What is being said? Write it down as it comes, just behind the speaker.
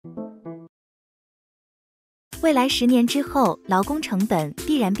未来10年之后，劳工成本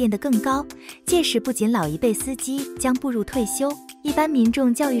必然变得更高，届时不仅老一辈司机将步入退休，一般民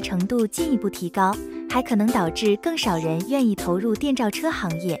众教育程度进一步提高，还可能导致更少人愿意投入电召车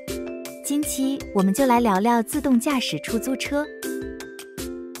行业。今期我们就来聊聊自动驾驶出租车。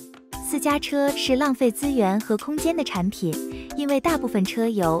私家车是浪费资源和空间的产品，因为大部分车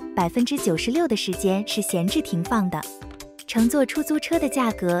有96%的时间是闲置停放的。乘坐出租车的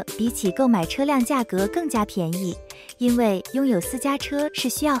价格比起购买车辆价格更加便宜，因为拥有私家车是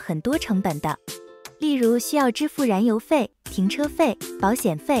需要很多成本的，例如需要支付燃油费、停车费、保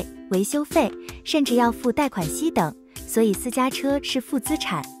险费、维修费，甚至要付贷款息等，所以私家车是负资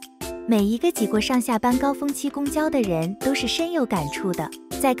产。每一个挤过上下班高峰期公交的人都是深有感触的，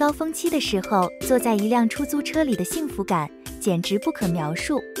在高峰期的时候，坐在一辆出租车里的幸福感简直不可描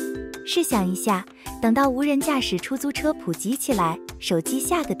述。试想一下，等到无人驾驶出租车普及起来，手机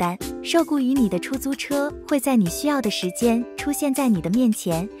下个单，受雇于你的出租车会在你需要的时间出现在你的面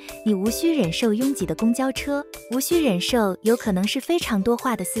前，你无需忍受拥挤的公交车，无需忍受有可能是非常多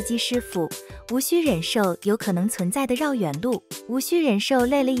话的司机师傅，无需忍受有可能存在的绕远路，无需忍受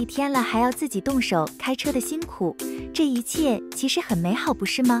累了一天了还要自己动手开车的辛苦，这一切其实很美好，不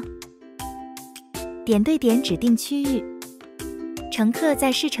是吗？点对点指定区域。乘客在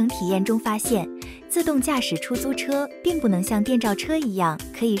试乘体验中发现，自动驾驶出租车并不能像电召车一样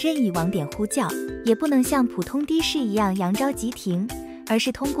可以任意网点呼叫，也不能像普通的士一样扬招急停，而是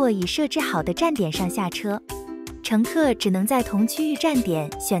通过已设置好的站点上下车。乘客只能在同区域站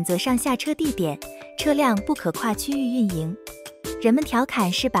点选择上下车地点，车辆不可跨区域运营。人们调侃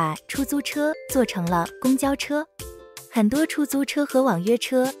是把出租车做成了公交车。很多出租车和网约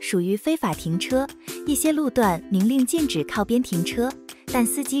车属于非法停车，一些路段明令禁止靠边停车，但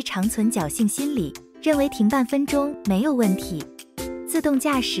司机常存侥幸心理，认为停半分钟没有问题。自动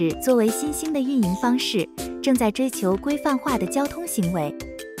驾驶作为新兴的运营方式，正在追求规范化的交通行为。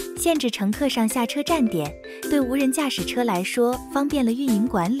限制乘客上下车站点，对无人驾驶车来说方便了运营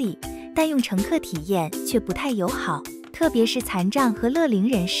管理，但用乘客体验却不太友好，特别是残障和乐龄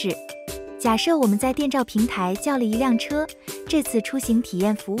人士。假设我们在电召平台叫了一辆车，这次出行体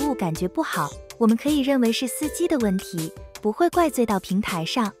验服务感觉不好，我们可以认为是司机的问题，不会怪罪到平台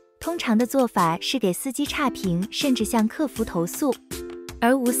上。通常的做法是给司机差评，甚至向客服投诉。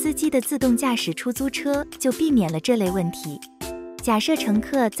而无司机的自动驾驶出租车就避免了这类问题。假设乘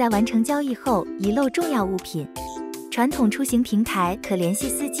客在完成交易后遗漏重要物品，传统出行平台可联系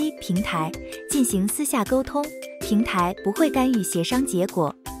司机平台进行私下沟通，平台不会干预协商结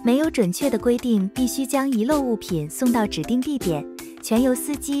果。没有准确的规定必须将遗漏物品送到指定地点，全由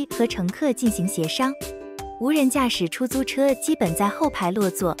司机和乘客进行协商。无人驾驶出租车基本在后排落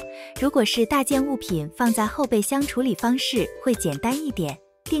座，如果是大件物品放在后备箱，处理方式会简单一点。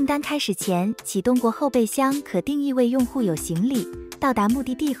订单开始前启动过后备箱，可定义为用户有行李，到达目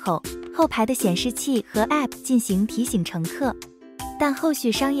的地后，后排的显示器和 App 进行提醒乘客。但后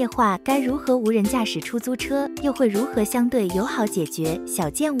续商业化该如何？无人驾驶出租车又会如何相对友好解决小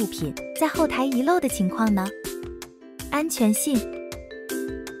件物品在后台遗漏的情况呢？安全性。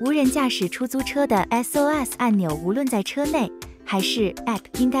无人驾驶出租车的 SOS 按钮无论在车内还是 App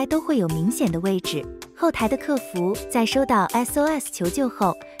应该都会有明显的位置，后台的客服在收到 SOS 求救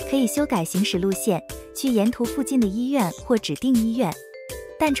后，可以修改行驶路线，去沿途附近的医院或指定医院。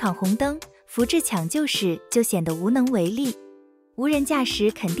但闯红灯、扶至抢救时就显得无能为力。无人驾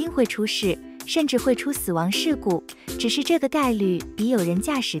驶肯定会出事，甚至会出死亡事故，只是这个概率比有人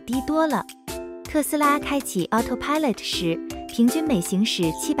驾驶低多了。特斯拉开启 Autopilot 时，平均每行驶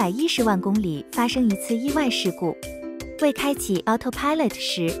710万公里发生一次意外事故；未开启 Autopilot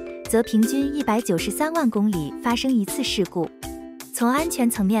时，则平均193万公里发生一次事故。从安全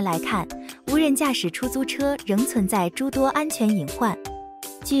层面来看，无人驾驶出租车仍存在诸多安全隐患。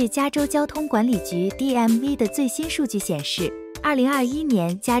据加州交通管理局 DMV 的最新数据显示，2021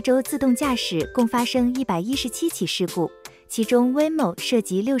年加州自动驾驶共发生117起事故，其中 Waymo 涉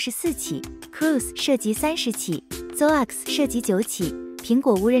及64起， Cruise 涉及30起， Zoax 涉及9起，苹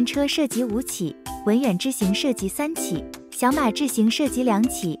果无人车涉及5起，文远智行涉及3起，小马智行涉及2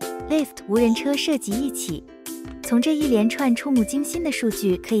起， Lyft 无人车涉及1起。从这一连串触目惊心的数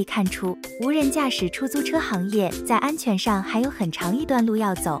据可以看出，无人驾驶出租车行业在安全上还有很长一段路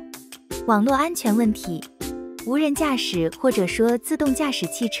要走。网络安全问题。无人驾驶或者说自动驾驶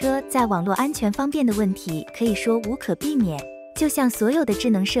汽车在网络安全方面的问题可以说无可避免，就像所有的智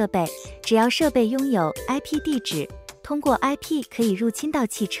能设备，只要设备拥有 IP 地址，通过 IP 可以入侵到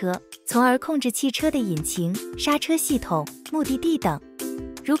汽车，从而控制汽车的引擎、刹车系统、目的地等。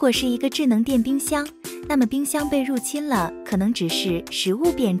如果是一个智能电冰箱，那么冰箱被入侵了，可能只是食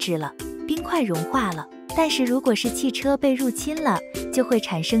物变质了，冰块融化了，但是如果是汽车被入侵了，就会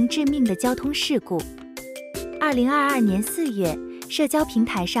产生致命的交通事故。2022年4月，社交平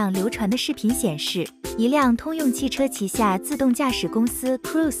台上流传的视频显示，一辆通用汽车旗下自动驾驶公司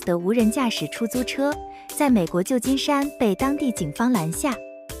Cruise 的无人驾驶出租车，在美国旧金山被当地警方拦下。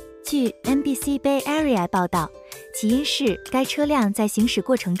据 NBC Bay Area 报道，起因是该车辆在行驶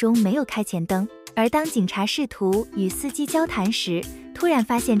过程中没有开前灯，而当警察试图与司机交谈时，突然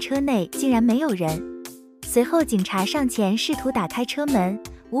发现车内竟然没有人。随后警察上前试图打开车门，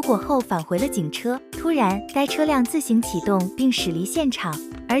无果后返回了警车。突然，该车辆自行启动并驶离现场，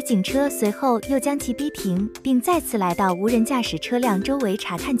而警车随后又将其逼停，并再次来到无人驾驶车辆周围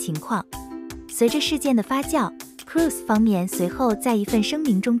查看情况。随着事件的发酵， Cruise 方面随后在一份声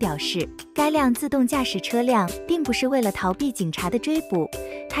明中表示，该辆自动驾驶车辆并不是为了逃避警察的追捕，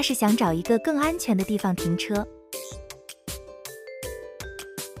它是想找一个更安全的地方停车。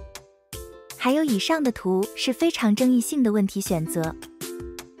还有以上的图是非常争议性的问题选择。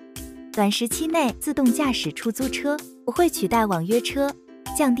短时期内，自动驾驶出租车不会取代网约车，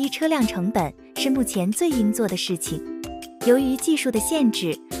降低车辆成本是目前最应做的事情。由于技术的限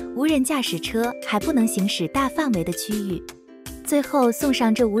制，无人驾驶车还不能行驶大范围的区域。最后送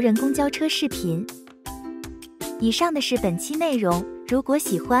上这无人公交车视频。以上的是本期内容，如果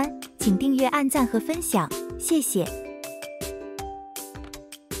喜欢，请订阅、按赞和分享，谢谢。